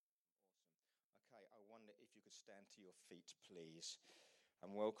Stand to your feet, please,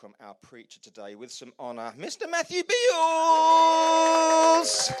 and welcome our preacher today with some honour, Mr. Matthew Beals.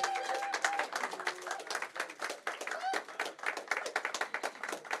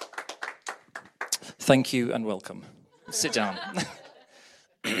 Thank you and welcome. Sit down.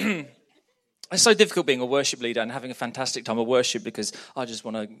 It's so difficult being a worship leader and having a fantastic time of worship because I just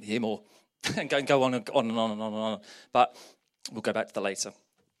want to hear more and go on and on and on and on. But we'll go back to that later.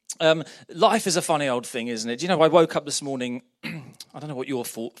 Life is a funny old thing, isn't it? Do you know, I woke up this morning, I don't know what your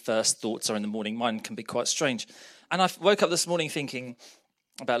first thoughts are in the morning. Mine can be quite strange. And I woke up this morning thinking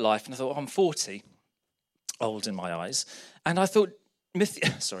about life, and I thought, I'm 40, old in my eyes. And I thought,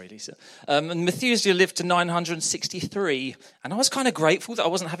 sorry, Lisa. Methuselah lived to 963, and I was kind of grateful that I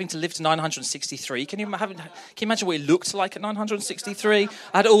wasn't having to live to 963. Can you imagine what it looked like at 963?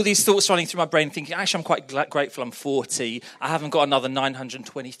 I had all these thoughts running through my brain, thinking, actually, I'm quite grateful I'm 40. I haven't got another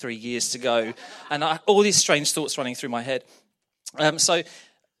 923 years to go, and all these strange thoughts running through my head. So,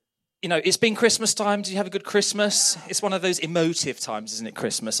 you know, it's been Christmas time. Did you have a good Christmas? It's one of those emotive times, isn't it,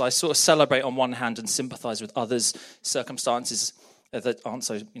 Christmas? I sort of celebrate on one hand and sympathise with others' circumstances that aren't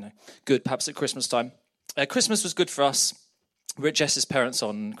so, good perhaps at Christmas time. Christmas was good for us. We were at Jess's parents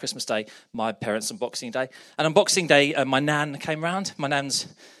on Christmas Day, my parents on Boxing Day. And on Boxing Day, my nan came round.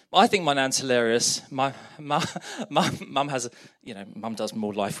 I think my nan's hilarious. My mum has, mum does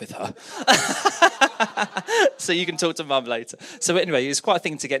more life with her. So you can talk to mum later. So anyway, it was quite a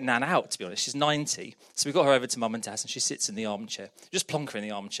thing to get nan out, to be honest. She's 90. So we got her over to mum and dad's, and she sits in the armchair. Just plonk her in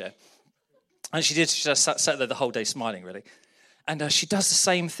the armchair. And she just sat there the whole day smiling, really. And she does the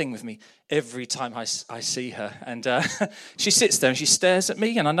same thing with me every time I see her. And she sits there and she stares at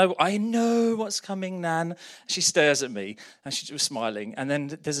me. And I know what's coming, Nan. She stares at me and she's just smiling. And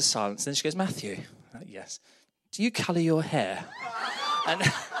then there's a silence. Then she goes, Matthew, yes. Do you colour your hair?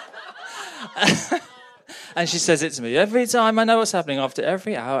 And she says it to me every time. I know what's happening after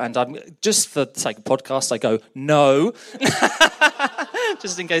every hour. And I'm just for the sake of podcast, I go, no.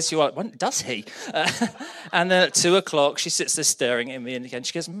 Just in case you are, when does he? And then at 2:00, she sits there staring at me, and again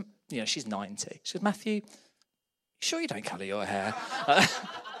she goes, she's 90. She goes, Matthew, you sure you don't colour your hair?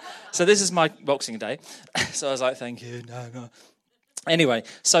 So this is my Boxing Day. So I was like, thank you, no. Anyway,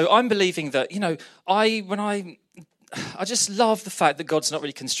 so I'm believing that, I just love the fact that God's not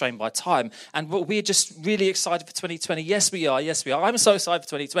really constrained by time. And we're just really excited for 2020. Yes, we are. I'm so excited for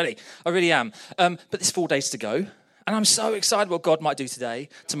 2020. I really am. But there's 4 days to go. And I'm so excited what God might do today,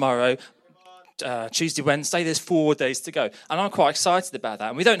 tomorrow, Tuesday, Wednesday. There's 4 days to go. And I'm quite excited about that.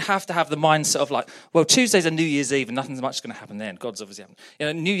 And we don't have to have the mindset of like, well, Tuesday's a New Year's Eve and nothing's much going to happen then. God's obviously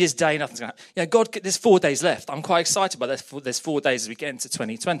happening. New Year's Day, nothing's going to happen. God, there's 4 days left. I'm quite excited about that. There's 4 days as we get into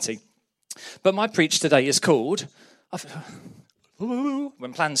 2020. But my preach today is called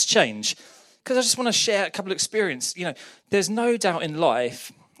When Plans Change. Because I just want to share a couple of experiences. There's no doubt in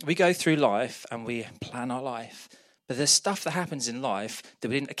life, we go through life and we plan our life. But there's stuff that happens in life that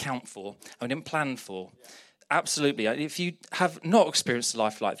we didn't account for and we didn't plan for. Yeah. Absolutely. If you have not experienced a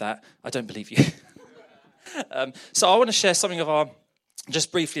life like that, I don't believe you. So I want to share something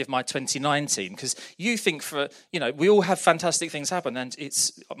just briefly of my 2019, because you think we all have fantastic things happen, and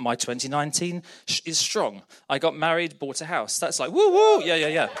my 2019 is strong. I got married, bought a house. That's like, woo,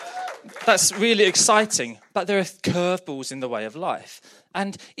 yeah. That's really exciting. But there are curveballs in the way of life.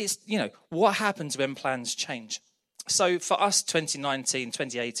 And it's, what happens when plans change? So for us, 2018,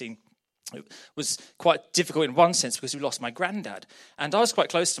 it was quite difficult in one sense because we lost my granddad. And I was quite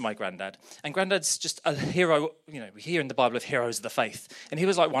close to my granddad. And granddad's just a hero, we hear in the Bible of heroes of the faith. And he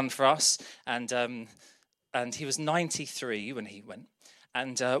was like one for us. And he was 93 when he went.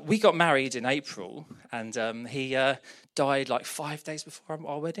 And we got married in April. And he died like 5 days before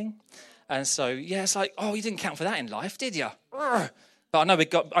our wedding. And so, it's like, oh, you didn't count for that in life, did you? But I know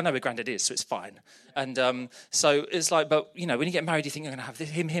where Grandad is, so it's fine. And so it's like, but when you get married, you think you're going to have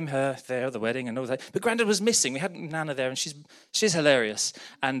him, her there at the wedding and all that. But Grandad was missing. We had Nana there, and she's hilarious.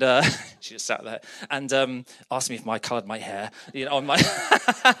 And she just sat there and asked me if I coloured my hair, on my.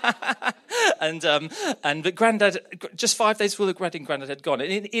 But Grandad, just 5 days before the wedding, Grandad had gone.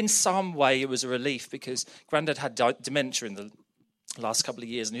 And in some way, it was a relief because Grandad had dementia in the last couple of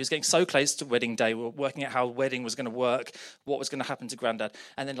years, and he was getting so close to wedding day. We were working out how wedding was going to work, what was going to happen to Grandad,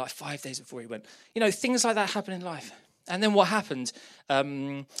 and then like 5 days before he went, things like that happen in life. And then what happened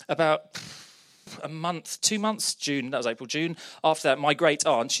about a month, 2 months, June, that was April, June, after that, my great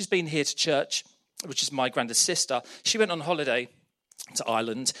aunt, she's been here to church, which is my Grandad's sister, she went on holiday to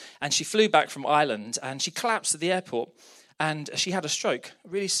Ireland, and she flew back from Ireland, and she collapsed at the airport, and she had a stroke, a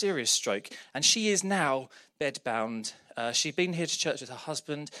really serious stroke, and she is now bedbound. She'd been here to church with her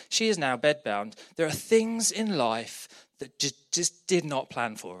husband. She is now bedbound. There are things in life that just did not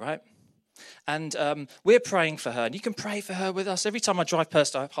plan for, right? And we're praying for her. And you can pray for her with us. Every time I drive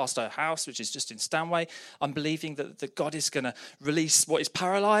past her house, which is just in Stanway, I'm believing that God is going to release what is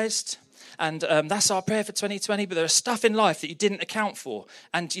paralyzed. And that's our prayer for 2020. But there is stuff in life that you didn't account for.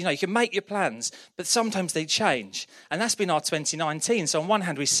 And, you can make your plans, but sometimes they change. And that's been our 2019. So on one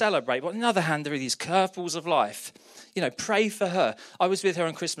hand, we celebrate. But on the other hand, there are these curveballs of life. Pray for her. I was with her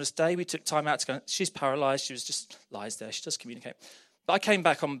on Christmas Day. We took time out to go. She's paralyzed. She was just lies there. She does communicate. But I came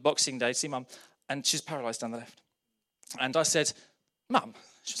back on Boxing Day to see Mum, and she's paralyzed down the left. And I said, Mum,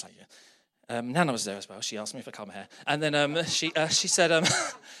 she was like, yeah. Nana was there as well. She asked me if I come here. And then she said,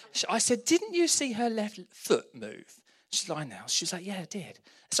 I said, didn't you see her left foot move? She's lying now. She was like, yeah, I did.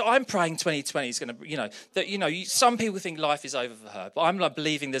 So I'm praying 2020 is going to, some people think life is over for her, but I'm like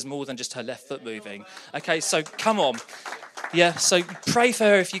believing there's more than just her left foot moving. Okay, so come on. Yeah, so pray for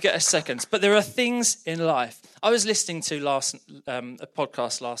her if you get a second. But there are things in life. I was listening to a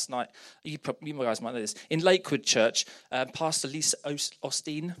podcast last night. You guys might know this. In Lakewood Church, Pastor Lisa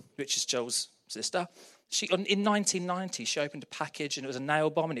Osteen, which is Joel's sister, in 1990, she opened a package and it was a nail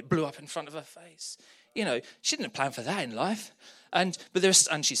bomb and it blew up in front of her face. She didn't plan for that in life. And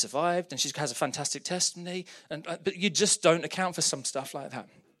she survived and she has a fantastic testimony. But you just don't account for some stuff like that.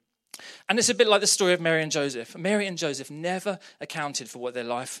 And it's a bit like the story of Mary and Joseph. Mary and Joseph never accounted for what their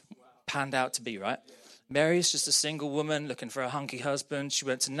life panned out to be, right? Mary is just a single woman looking for a hunky husband. She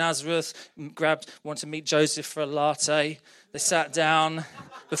went to Nazareth, wanted to meet Joseph for a latte. They sat down.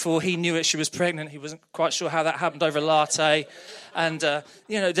 Before he knew it, she was pregnant. He wasn't quite sure how that happened over a latte. And,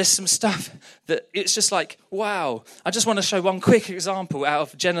 there's some stuff that it's just like, wow. I just want to show one quick example out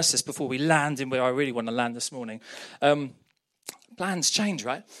of Genesis before we land in where I really want to land this morning. Plans change,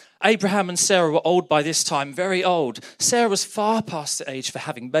 right? Abraham and Sarah were old by this time, very old. Sarah was far past the age for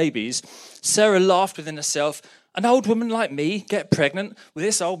having babies. Sarah laughed within herself, an old woman like me get pregnant with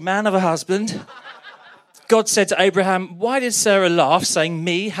this old man of a husband? God said to Abraham, why did Sarah laugh, saying,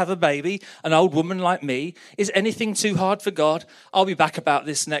 me have a baby, an old woman like me? Is anything too hard for God? I'll be back about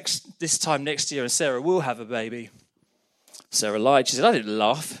this time next year and Sarah will have a baby. Sarah lied. She said, I didn't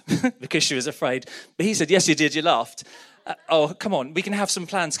laugh because she was afraid. But he said, yes, you did. You laughed. Come on, we can have some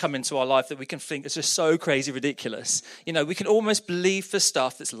plans come into our life that we can think is just so crazy ridiculous. We can almost believe for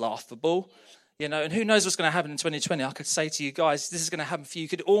stuff that's laughable, and who knows what's going to happen in 2020. I could say to you guys, this is going to happen for you. You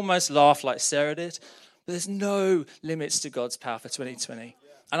could almost laugh like Sarah did, but there's no limits to God's power for 2020.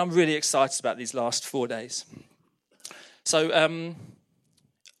 And I'm really excited about these last 4 days. So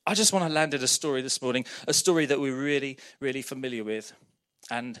I just want to land at a story this morning, a story that we're really, really familiar with.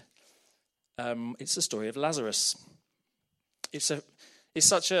 And it's the story of Lazarus. It's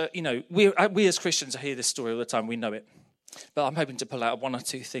such a, we as Christians hear this story all the time. We know it. But I'm hoping to pull out one or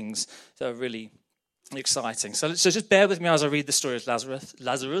two things that are really exciting. So just bear with me as I read the story of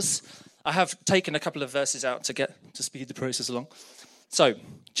Lazarus. I have taken a couple of verses out to speed the process along. So,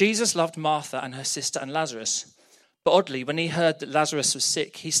 Jesus loved Martha and her sister and Lazarus. But oddly, when he heard that Lazarus was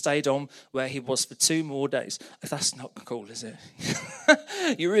sick, he stayed on where he was for 2 more days. That's not cool, is it?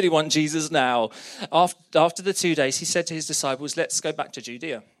 You really want Jesus now. After the 2 days, he said to his disciples, let's go back to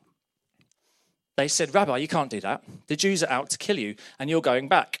Judea. They said, Rabbi, you can't do that. The Jews are out to kill you, and you're going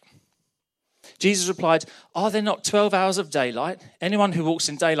back. Jesus replied, are there not 12 hours of daylight? Anyone who walks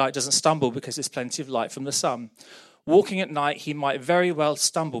in daylight doesn't stumble because there's plenty of light from the sun. Walking at night, he might very well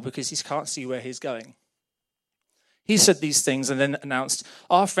stumble because he can't see where he's going. He said these things and then announced,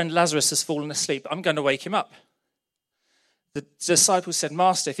 our friend Lazarus has fallen asleep. I'm going to wake him up. The disciples said,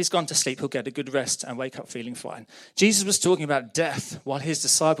 Master, if he's gone to sleep, he'll get a good rest and wake up feeling fine. Jesus was talking about death while his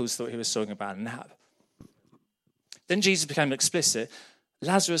disciples thought he was talking about a nap. Then Jesus became explicit.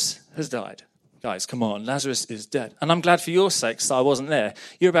 Lazarus has died. Guys, come on, Lazarus is dead. And I'm glad for your sakes that I wasn't there.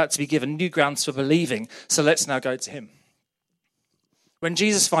 You're about to be given new grounds for believing, so let's now go to him. When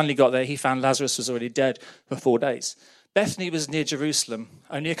Jesus finally got there, he found Lazarus was already dead for 4 days. Bethany was near Jerusalem,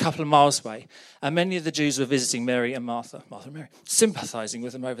 only a couple of miles away, and many of the Jews were visiting Mary and Martha and Mary, sympathizing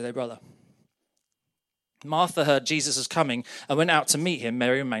with them over their brother. Martha heard Jesus was coming and went out to meet him.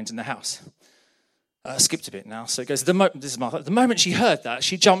 Mary remained in the house. Skipped a bit now. So it goes, this is Martha. The moment she heard that,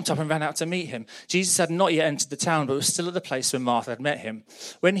 she jumped up and ran out to meet him. Jesus had not yet entered the town, but was still at the place where Martha had met him.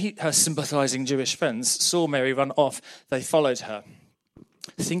 When her sympathizing Jewish friends saw Mary run off, they followed her,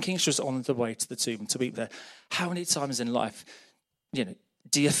 thinking she was on the way to the tomb to weep there. How many times in life,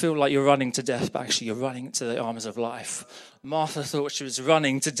 Do you feel like you're running to death, but actually you're running into the arms of life? Martha thought she was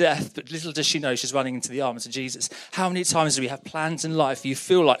running to death, but little does she know she's running into the arms of Jesus. How many times do we have plans in life you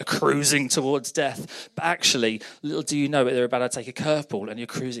feel like cruising towards death, but actually, little do you know it, they're about to take a curveball and you're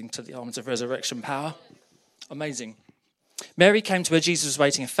cruising to the arms of resurrection power? Amazing. Mary came to where Jesus was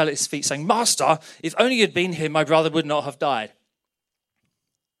waiting and fell at his feet saying, "Master, if only you'd been here, my brother would not have died."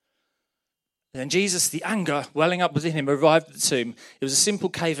 Then Jesus, the anger welling up within him, arrived at the tomb. It was a simple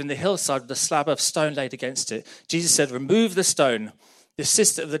cave in the hillside with a slab of stone laid against it. Jesus said, "Remove the stone." The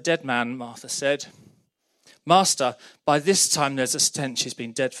sister of the dead man, Martha, said, "Master, by this time there's a stench. He's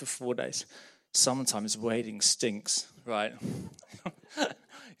been dead for 4 days." Sometimes waiting stinks, right?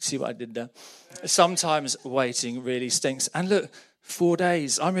 See what I did there? Sometimes waiting really stinks. And look, 4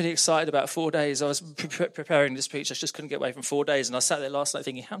 days. I'm really excited about 4 days. I was preparing this preach. I just couldn't get away from 4 days. And I sat there last night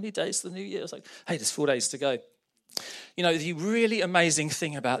thinking, how many days to the new year? I was like, hey, there's 4 days to go. You know, the really amazing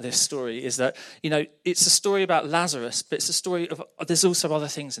thing about this story is that, you know, it's a story about Lazarus, but it's a story of, there's also other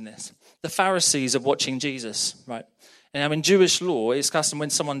things in this. The Pharisees are watching Jesus, right? And now in Jewish law, it's custom when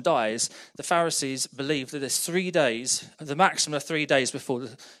someone dies, the Pharisees believe that there's 3 days, the maximum of 3 days before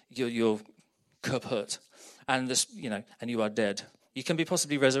you're kaput. And this, you know, and you are dead. You can be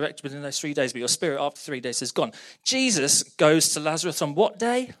possibly resurrected within those 3 days, but your spirit after 3 days is gone. Jesus goes to Lazarus on what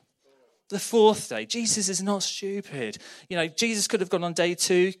day? The 4th day. Jesus is not stupid. You know, Jesus could have gone on day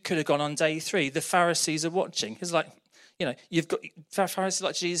 2, could have gone on day 3. The Pharisees are watching. He's like, you know, you've got Pharisees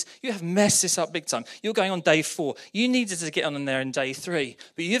like Jesus, you have messed this up big time. You're going on day 4. You needed to get on there in day 3,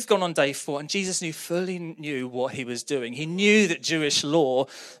 but you've gone on day 4, and Jesus fully knew what he was doing. He knew that Jewish law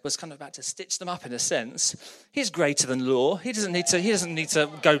was kind of about to stitch them up in a sense. He's greater than law. He doesn't need to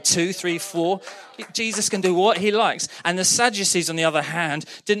go 2, 3, 4. Jesus can do what he likes. And the Sadducees, on the other hand,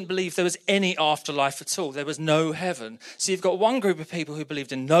 didn't believe there was any afterlife at all. There was no heaven. So you've got one group of people who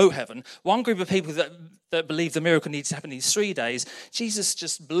believed in no heaven, one group of people that believed the miracle needs to happen in these 3 days. Jesus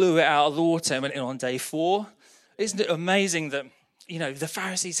just blew it out of the water and went in on day 4. Isn't it amazing that, you know, the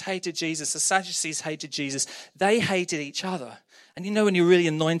Pharisees hated Jesus, the Sadducees hated Jesus, they hated each other. And you know when you're really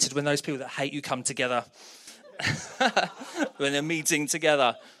anointed when those people that hate you come together, when they're meeting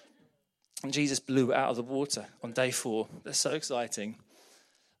together. And Jesus blew it out of the water on day 4. That's so exciting.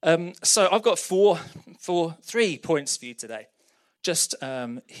 So I've got three points for you today. Just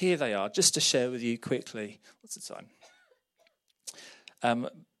here they are, just to share with you quickly. What's the time?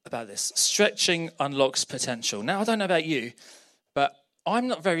 About this. Stretching unlocks potential. Now, I don't know about you, but I'm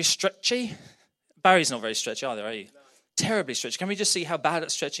not very stretchy. Barry's not very stretchy either, are you? No. Terribly stretchy. Can we just see how bad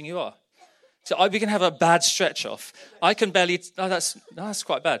at stretching you are? So we can have a bad stretch off. I can barely. That's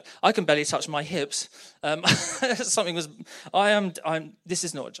quite bad. I can barely touch my hips. This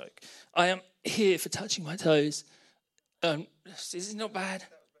is not a joke. I am here for touching my toes. Is it not bad?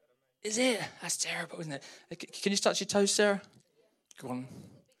 Is it? That's terrible, isn't it? Can you touch your toes, Sarah? Go on.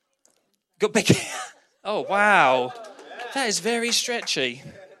 Got big. Oh wow, that is very stretchy.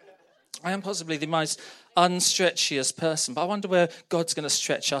 I am possibly the most unstretchiest person, but I wonder where God's going to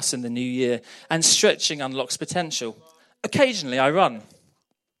stretch us in the new year. And stretching unlocks potential. Occasionally I run.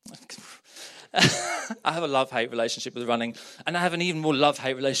 I have a love-hate relationship with running, and I have an even more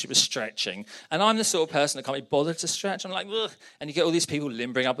love-hate relationship with stretching. And I'm the sort of person that can't be bothered to stretch. I'm like, ugh. And you get all these people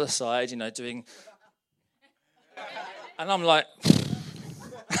limbering up the side, you know, doing... And I'm like...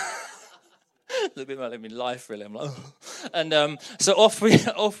 a little bit about living life, really. I'm like, oh. And so off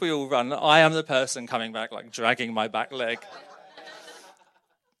we all run. I am the person coming back, like dragging my back leg.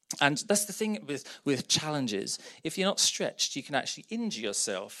 And that's the thing with challenges. If you're not stretched, you can actually injure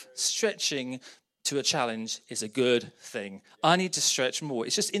yourself. Stretching to a challenge is a good thing. I need to stretch more.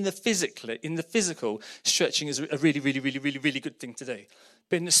 It's just in the physical, stretching is a really, really, really, really, really good thing to do.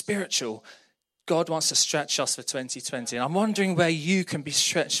 But in the spiritual, God wants to stretch us for 2020. And I'm wondering where you can be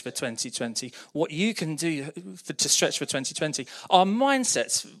stretched for 2020, what you can do to stretch for 2020. Our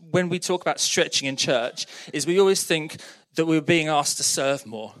mindsets, when we talk about stretching in church, is we always think that we're being asked to serve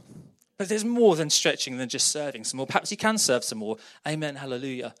more. But there's more than stretching than just serving some more. Perhaps you can serve some more. Amen,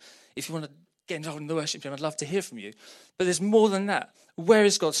 hallelujah. If you want to get involved in the worship team, I'd love to hear from you. But there's more than that. Where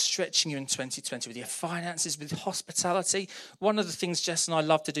is God stretching you in 2020? With your finances, with hospitality? One of the things Jess and I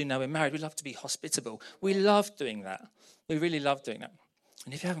love to do now we're married, we love to be hospitable. We love doing that. We really love doing that.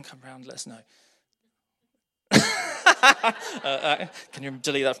 And if you haven't come around, let us know. Can you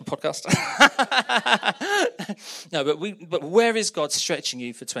delete that from podcast? No, but where is God stretching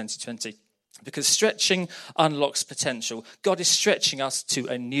you for 2020? Because stretching unlocks potential. God is stretching us to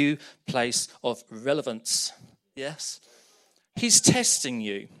a new place of relevance. Yes? He's testing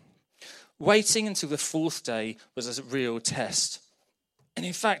you. Waiting until the 4th day was a real test. And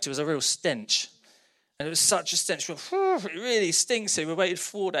in fact, it was a real stench. And it was such a stench. It really stinks here. We waited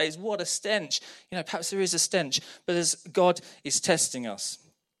 4 days. What a stench. Perhaps there is a stench. But God is testing us.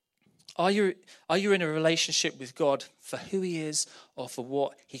 Are you in a relationship with God for who he is or for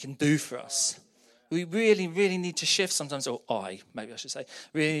what he can do for us? We really, really need to shift sometimes, maybe I should say,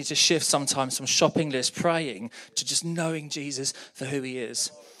 really need to shift sometimes from shopping list praying to just knowing Jesus for who he is.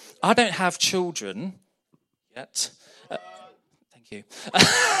 I don't have children yet. Thank you.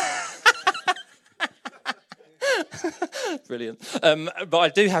 Brilliant. But I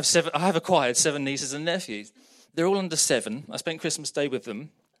do have I have acquired 7 nieces and nephews. They're all under 7. I spent Christmas Day with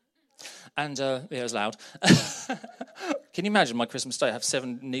them. And it was loud. Can you imagine my Christmas Day? I have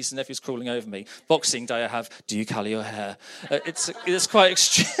 7 nieces and nephews crawling over me. Boxing Day, I have, do you colour your hair? It's quite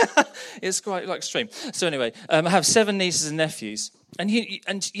extreme. It's quite extreme. So anyway, I have 7 nieces and nephews. And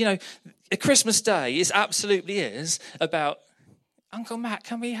a Christmas Day absolutely is about, Uncle Matt,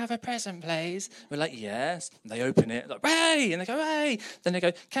 can we have a present, please? We're like, yes. And they open it, like, Ray! And they go, Ray! Then they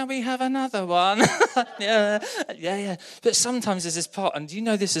go, can we have another one? yeah. But sometimes there's this part, and you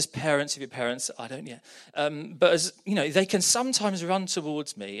know this as parents, if you're parents, I don't yet. But as they can sometimes run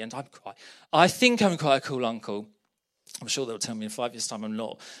towards me, and I think I'm quite a cool uncle. I'm sure they'll tell me in 5 years' time I'm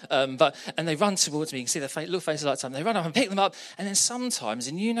not. And they run towards me. You can see their little faces like time. They run up and pick them up. And then sometimes,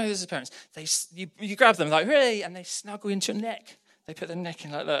 and this as parents, you grab them like, Ray! And they snuggle into your neck. They put their neck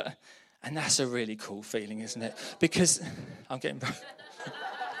in like that. And that's a really cool feeling, isn't it? Because I'm getting...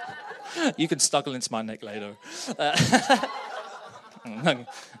 You can snuggle into my neck later.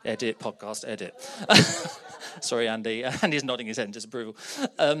 Edit, podcast, edit. Sorry, Andy. Andy's nodding his head in disapproval.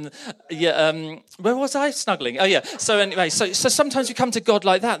 Where was I? Snuggling. Oh, yeah. So anyway, so sometimes we come to God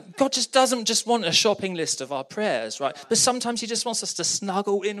like that. God just doesn't just want a shopping list of our prayers, right? But sometimes he just wants us to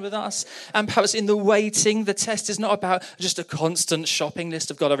snuggle in with us. And perhaps in the waiting, the test is not about just a constant shopping list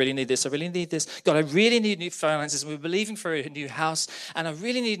of, God, I really need this. I really need this. God, I really need new finances. And we're believing for a new house. And I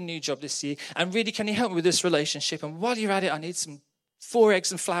really need a new job this year. And really, can you help me with this relationship? And while you're at it, I need some 4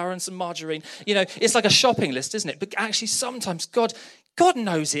 eggs and flour and some margarine. It's like a shopping list, isn't it? But actually, sometimes God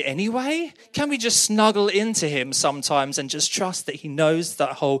knows it anyway. Can we just snuggle into him sometimes and just trust that he knows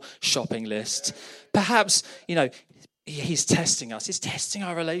that whole shopping list? Perhaps, he's testing us. He's testing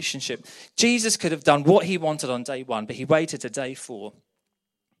our relationship. Jesus could have done what he wanted on day 1, but he waited to day 4.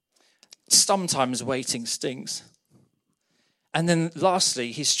 Sometimes waiting stinks. And then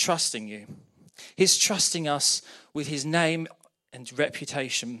lastly, he's trusting you. He's trusting us with his name and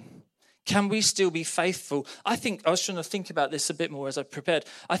reputation. Can we still be faithful? I was trying to think about this a bit more as I prepared.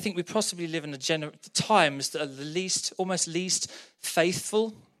 I think we possibly live in times that are almost least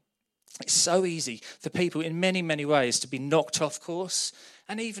faithful. It's so easy for people in many, many ways to be knocked off course.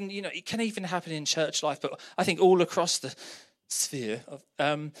 And even, it can even happen in church life, but I think all across the sphere of,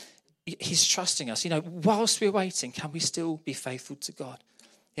 he's trusting us. Whilst we're waiting, can we still be faithful to God?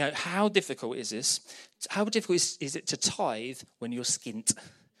 How difficult is this? How difficult is it to tithe when you're skint?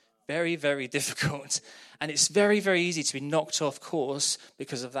 Very, very difficult. And it's very, very easy to be knocked off course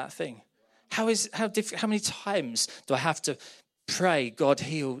because of that thing. How many times do I have to pray, God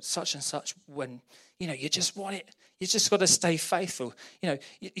heal such and such, when, you just want it. You just got to stay faithful. You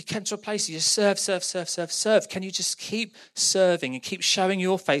come to a place you just serve. Can you just keep serving and keep showing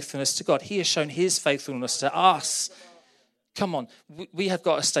your faithfulness to God? He has shown his faithfulness to us. Come on, we have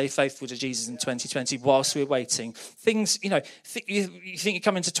got to stay faithful to Jesus in 2020 whilst we're waiting. Things, you think you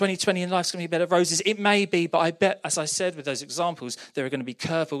come into 2020 and life's going to be better roses. It may be, but I bet, as I said with those examples, there are going to be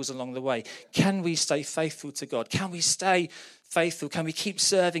curveballs along the way. Can we stay faithful to God? Can we stay faithful? Can we keep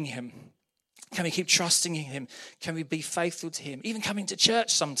serving him? Can we keep trusting in him? Can we be faithful to him? Even coming to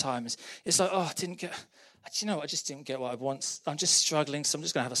church sometimes. It's like, I just didn't get what I want. I'm just struggling, so I'm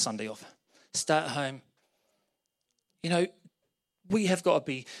just going to have a Sunday off. Stay at home. We have got to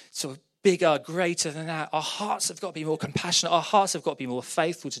be sort of bigger, greater than that. Our hearts have got to be more compassionate. Our hearts have got to be more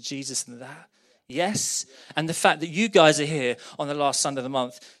faithful to Jesus than that. Yes? And the fact that you guys are here on the last Sunday of the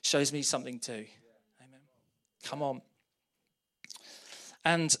month shows me something too. Amen. Come on.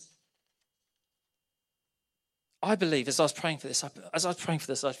 And I believe, as I was praying for this,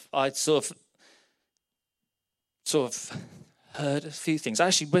 I sort of heard a few things.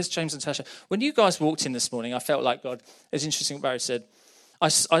 Actually, where's James and Tasha? When you guys walked in this morning, I felt like God, it's interesting what Barry said.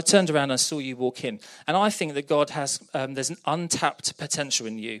 I turned around and I saw you walk in. And I think that God has, there's an untapped potential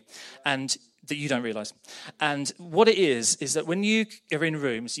in you and that you don't realise. And what it is that when you are in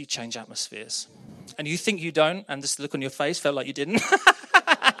rooms, you change atmospheres. And you think you don't, and this look on your face felt like you didn't.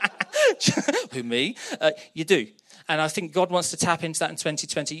 Who, me? You do. And I think God wants to tap into that in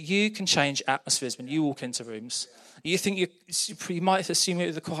 2020. You can change atmospheres when you walk into rooms. You think you might assume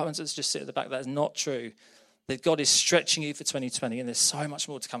you're the quiet ones that just sit at the back. That is not true. That God is stretching you for 2020, and there's so much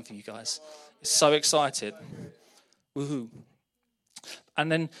more to come for you guys. So excited. Woohoo.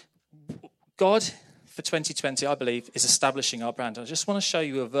 And then God, for 2020, I believe, is establishing our brand. I just want to show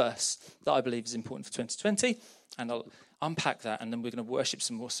you a verse that I believe is important for 2020, and I'll unpack that, and then we're going to worship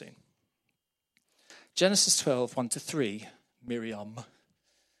some more soon. Genesis 12, 1-3, Miriam.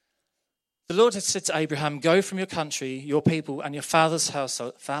 The Lord had said to Abraham, go from your country, your people, and your father's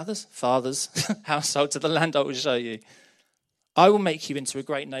household, father's household to the land I will show you. I will make you into a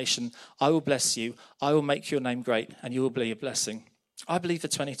great nation. I will bless you. I will make your name great, and you will be a blessing. I believe for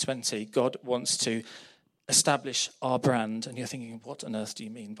 2020, God wants to establish our brand. And you're thinking, what on earth do you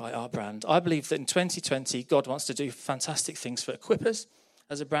mean by our brand? I believe that in 2020, God wants to do fantastic things for Equippers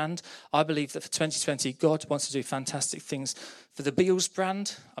as a brand. I believe that for 2020, God wants to do fantastic things for the Beals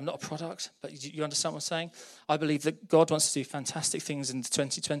brand. I'm not a product, but you understand what I'm saying? I believe that God wants to do fantastic things in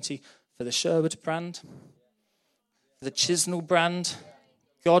 2020 for the Sherwood brand, the Chisnell brand.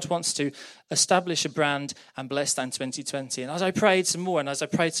 God wants to establish a brand and bless that in 2020. And as I prayed some more,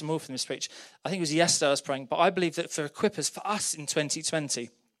 from this preach, I think it was yesterday I was praying, but I believe that for Equippers, for us in 2020,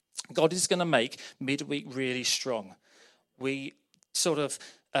 God is going to make midweek really strong. We sort of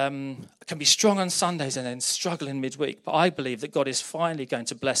can be strong on Sundays and then struggle in midweek. But I believe that God is finally going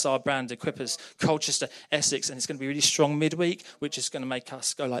to bless our brand, Equippers, Colchester, Essex, and it's going to be really strong midweek, which is going to make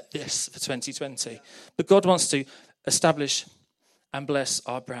us go like this for 2020. But God wants to establish and bless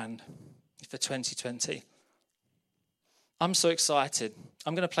our brand for 2020. I'm so excited.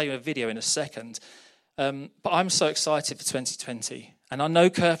 I'm going to play you a video in a second. But I'm so excited for 2020. And I know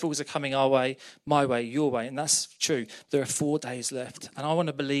curveballs are coming our way, my way, your way, and that's true. There are 4 days left. And I want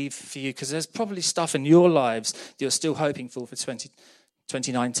to believe for you, because there's probably stuff in your lives that you're still hoping for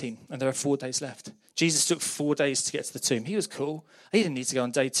 2019. And there are 4 days left. Jesus took 4 days to get to the tomb. He was cool. He didn't need to go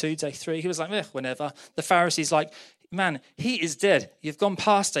on day 2, day 3. He was like, whenever. The Pharisees like, man, he is dead. You've gone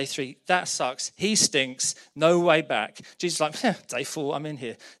past day 3. That sucks. He stinks. No way back. Jesus was like, day 4, I'm in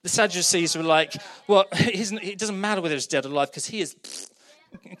here. The Sadducees were like, well, it doesn't matter whether he's dead or alive because he is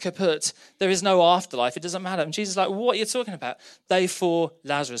kaput. There is no afterlife. It doesn't matter. And Jesus is like, what are you talking about? Day 4,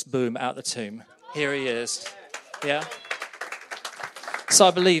 Lazarus, boom, out the tomb. Here he is. Yeah. So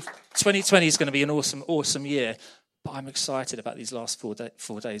I believe 2020 is going to be an awesome, awesome year. But I'm excited about these last 4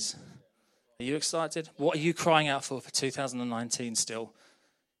 days. Are you excited? What are you crying out for 2019 still?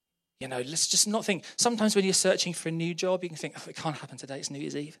 You know, let's just not think. Sometimes when you're searching for a new job, you can think, it can't happen today. It's New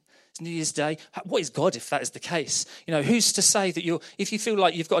Year's Eve. It's New Year's Day. What is God if that is the case? You know, who's to say that if you feel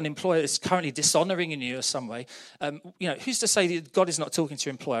like you've got an employer that's currently dishonouring in you in some way, who's to say that God is not talking to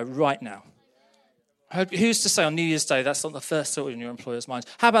your employer right now? Who's to say on New Year's Day that's not the first thought in your employer's mind?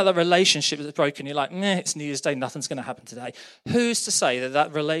 How about that relationship that's broken? You're like, it's New Year's Day, nothing's going to happen today. Who's to say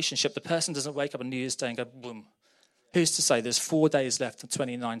that relationship, the person doesn't wake up on New Year's Day and go, boom? Who's to say there's 4 days left of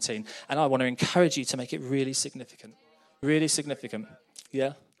 2019? And I want to encourage you to make it really significant. Really significant.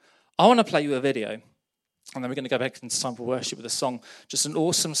 Yeah? I want to play you a video. And then we're going to go back into time for worship with a song. Just an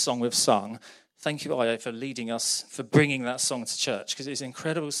awesome song we've sung. Thank you, Ayo, for leading us, for bringing that song to church. Because it's an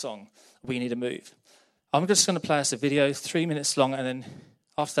incredible song. We Need to Move. I'm just going to play us a video, 3 minutes long, and then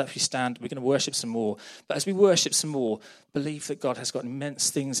after that we stand, we're going to worship some more. But as we worship some more, believe that God has got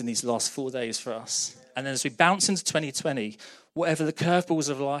immense things in these last 4 days for us. And then as we bounce into 2020, whatever the curveballs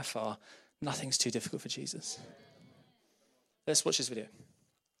of life are, nothing's too difficult for Jesus. Let's watch this video.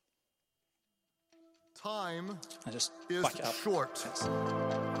 Time is short. Thanks.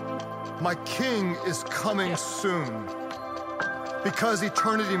 My King is coming soon. Because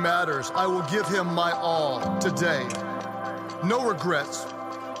eternity matters, I will give him my all today. No regrets,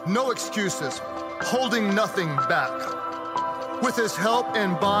 no excuses, holding nothing back. With his help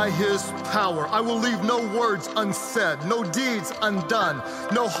and by his power, I will leave no words unsaid, no deeds undone,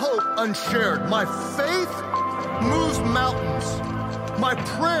 no hope unshared. My faith moves mountains. My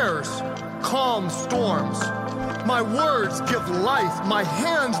prayers calm storms. My words give life. My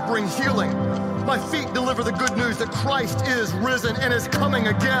hands bring healing. My feet deliver the good news that Christ is risen and is coming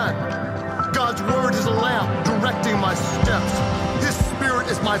again. God's word is a lamp directing my steps. His spirit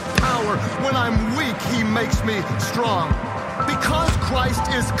is my power. When I'm weak, he makes me strong. Because Christ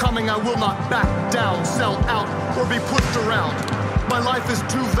is coming, I will not back down, sell out, or be pushed around. My life is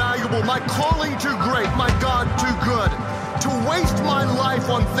too valuable, my calling too great, my God too good to waste my life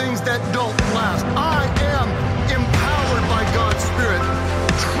on things that don't last. I am empowered by God's Spirit,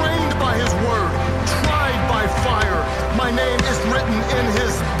 trained by his word, tried by fire. My name is written in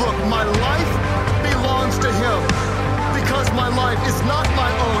his book. My life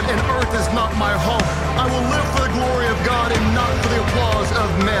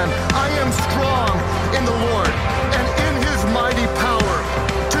man. I am strong in the Lord and in his mighty power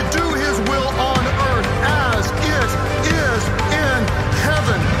to do his will on earth as it is in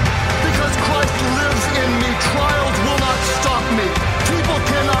heaven. Because Christ lives in me, trials will not stop me. People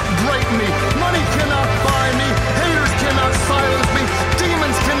cannot break me. Money cannot buy me. Haters cannot silence me.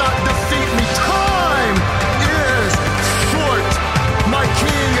 Demons cannot defeat me. Time is short. My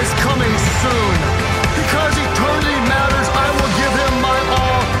King is coming soon. Because eternity matters, I will give him my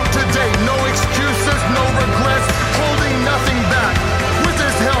all today. No excuses, no regrets, holding nothing back. With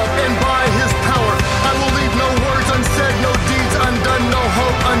his help and by his power, I will leave no words unsaid, no deeds undone, no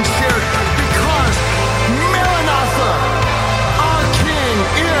hope unshared. Because Maranatha, our King,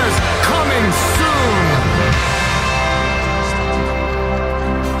 is coming soon.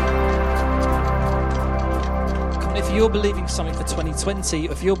 If you're believing something for 2020,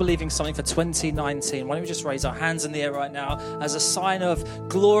 if you're believing something for 2019, why don't we just raise our hands in the air right now as a sign of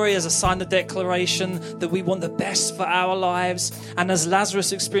glory, as a sign of declaration that we want the best for our lives. And as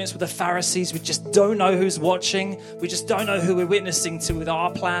Lazarus experienced with the Pharisees, we just don't know who's watching. We just don't know who we're witnessing to with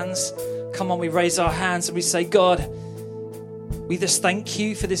our plans. Come on, we raise our hands and we say, God, we just thank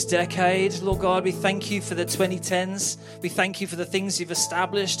you for this decade, Lord God. We thank you for the 2010s. We thank you for the things you've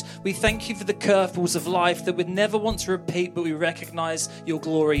established. We thank you for the curveballs of life that we'd never want to repeat, but we recognize your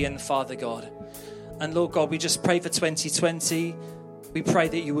glory in, Father God. And Lord God, we just pray for 2020. We pray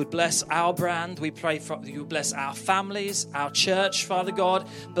that you would bless our brand. We pray that you would bless our families, our church, Father God.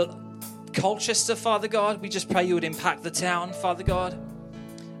 But Colchester, Father God, we just pray you would impact the town, Father God.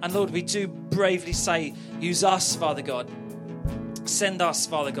 And Lord, we do bravely say, use us, Father God. Send us,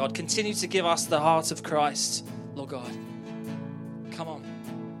 Father God. Continue to give us the heart of Christ, Lord God. Come on.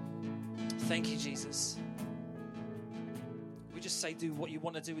 Thank you, Jesus. We just say, do what you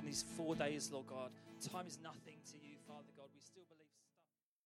want to do in these 4 days, Lord God. Time is nothing to you.